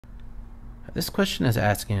This question is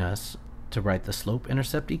asking us to write the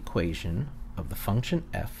slope-intercept equation of the function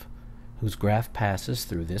f whose graph passes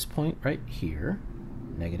through this point right here,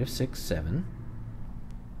 -6, 7,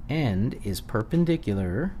 and is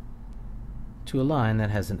perpendicular to a line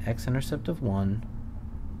that has an x-intercept of 1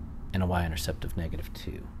 and a y-intercept of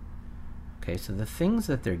 -2. Okay, so the things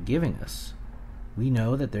that they're giving us, we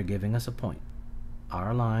know that they're giving us a point.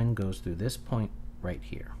 Our line goes through this point right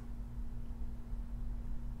here.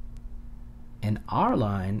 And our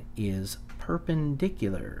line is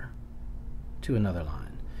perpendicular to another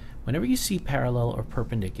line. Whenever you see parallel or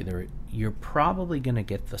perpendicular, you're probably going to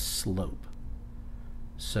get the slope.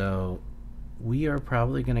 So we are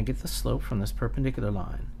probably going to get the slope from this perpendicular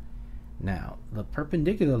line. Now, the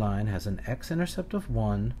perpendicular line has an x-intercept of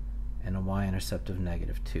 1 and a y-intercept of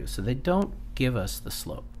 -2. So they don't give us the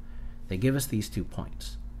slope. They give us these 2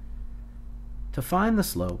 points. To find the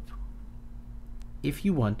slope, if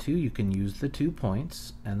you want to, you can use the 2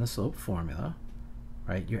 points and the slope formula.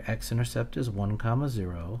 Right? Your x-intercept is 1,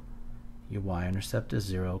 0. Your y-intercept is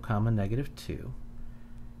 0, -2.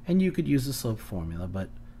 And you could use the slope formula, but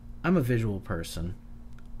I'm a visual person.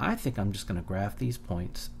 I think I'm just going to graph these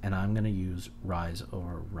points, and I'm going to use rise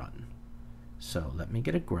over run. So let me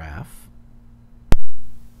get a graph.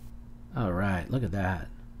 All right, look at that.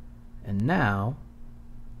 And now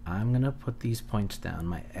I'm going to put these points down.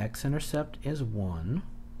 My x-intercept is 1.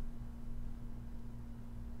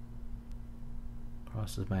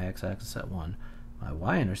 Crosses my x-axis at 1. My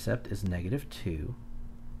y-intercept is -2.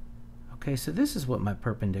 Okay, so this is what my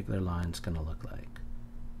perpendicular line is going to look like.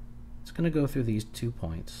 It's going to go through these 2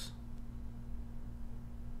 points.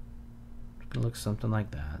 It's going to look something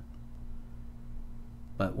like that.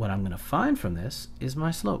 But what I'm going to find from this is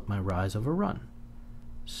my slope, my rise over run.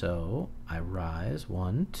 So I rise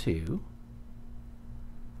 1, 2,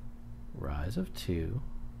 rise of 2,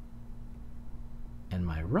 and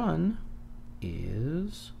my run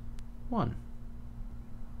is 1.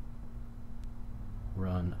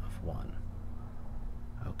 Run of 1.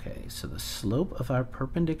 Okay, so the slope of our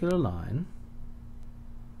perpendicular line,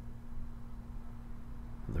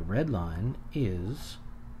 the red line, is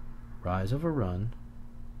rise over run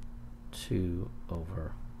 2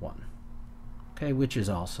 over 1. Okay, which is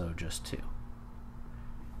also just 2.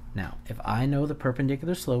 Now, if I know the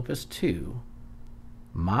perpendicular slope is 2,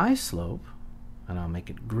 my slope, and I'll make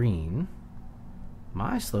it green,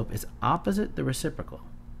 my slope is opposite the reciprocal.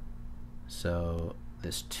 So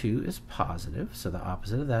this 2 is positive, so the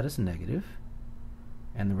opposite of that is negative.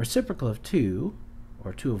 And the reciprocal of 2,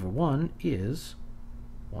 or 2 over 1, is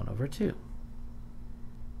 1 over 2.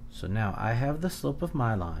 So now I have the slope of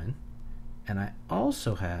my line, and I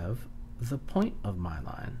also have the point of my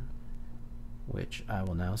line, which I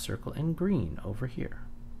will now circle in green over here.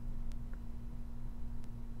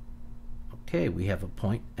 Okay, we have a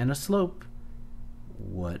point and a slope.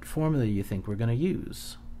 What formula do you think we're going to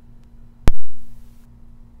use?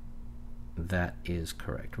 That is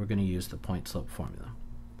correct. We're going to use the point-slope formula.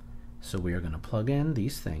 So we are going to plug in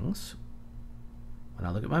these things. When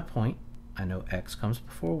I look at my point, I know x comes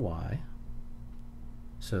before y.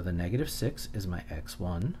 So the -6 is my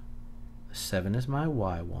x1. The 7 is my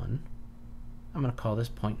y1. I'm going to call this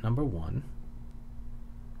point number 1.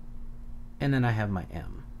 And then I have my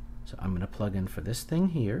m. So I'm going to plug in for this thing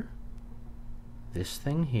here, and this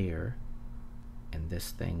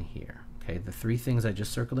thing here. Okay, the 3 things I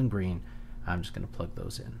just circled in green, I'm just going to plug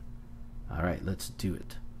those in. All right, let's do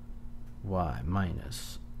it. Y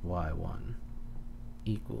minus y1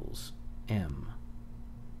 equals m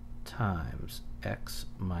times x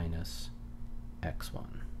minus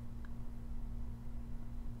x1.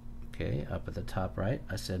 Okay, up at the top right,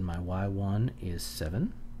 I said my y1 is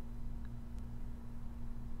 7.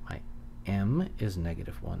 My m is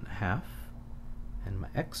 -1/2. And my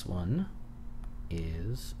x1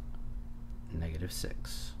 is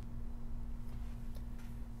 -6.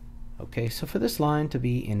 Okay, so for this line to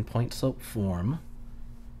be in point-slope form,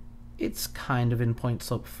 it's kind of in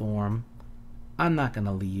point-slope form. I'm not going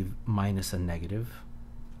to leave minus a negative.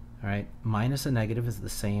 All right, minus a negative is the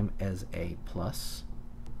same as a plus.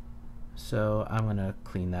 So I'm going to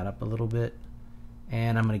clean that up a little bit,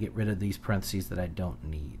 and I'm going to get rid of these parentheses that I don't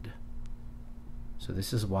need. So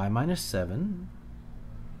this is y minus 7.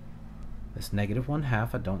 This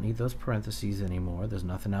 -1/2, I don't need those parentheses anymore. There's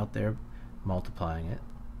nothing out there multiplying it.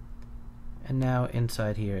 And now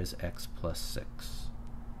inside here is x plus 6.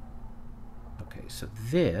 Okay, so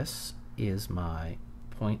this is my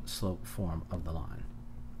point-slope form of the line.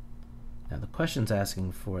 Now the question's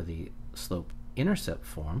asking for the slope-intercept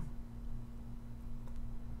form.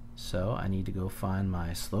 So I need to go find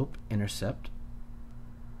my slope-intercept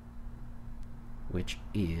which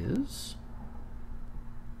is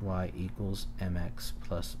y equals mx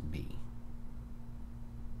plus b.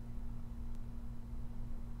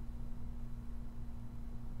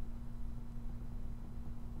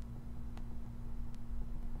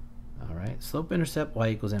 Alright, slope-intercept y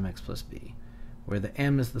equals mx plus b, where the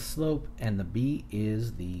m is the slope and the b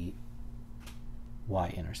is the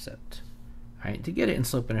y-intercept. Alright, to get it in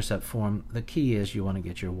slope-intercept form, the key is you want to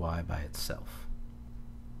get your y by itself.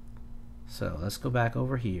 So let's go back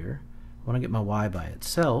over here. I want to get my y by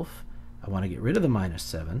itself. I want to get rid of the minus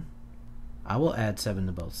 7. I will add 7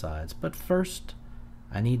 to both sides, but first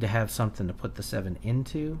I need to have something to put the 7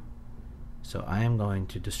 into, so I am going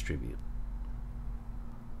to distribute.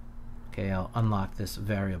 Okay, I'll unlock this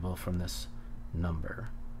variable from this number.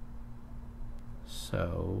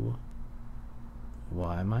 So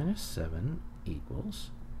y minus 7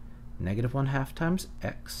 equals negative 1/2 times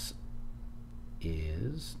x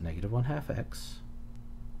is negative 1/2 x,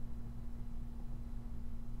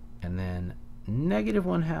 and then negative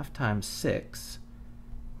 1/2 times 6,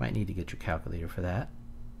 might need to get your calculator for that,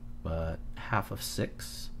 but half of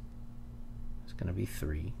 6 is going to be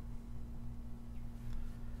 3.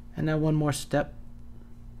 And now one more step.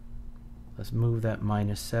 Let's move that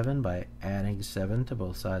minus 7 by adding 7 to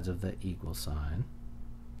both sides of the equal sign.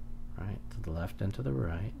 Right, to the left and to the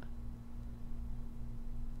right.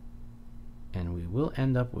 And we will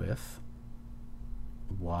end up with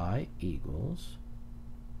y equals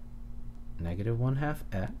negative 1/2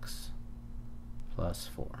 x plus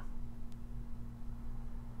 4.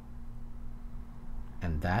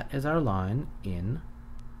 And that is our line in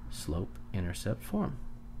slope-intercept form.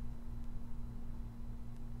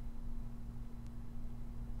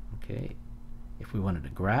 Okay, if we wanted to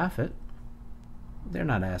graph it, they're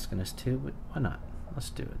not asking us to, but why not?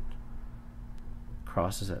 Let's do it.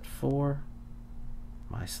 Cross is at 4.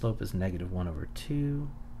 My slope is negative 1/2,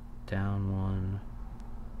 down 1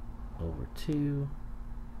 over 2.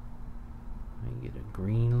 Let me get a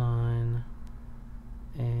green line,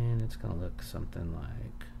 and it's going to look something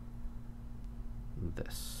like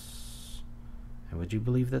this. And would you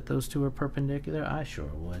believe that those two are perpendicular? I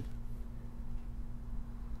sure would.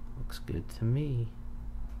 Looks good to me.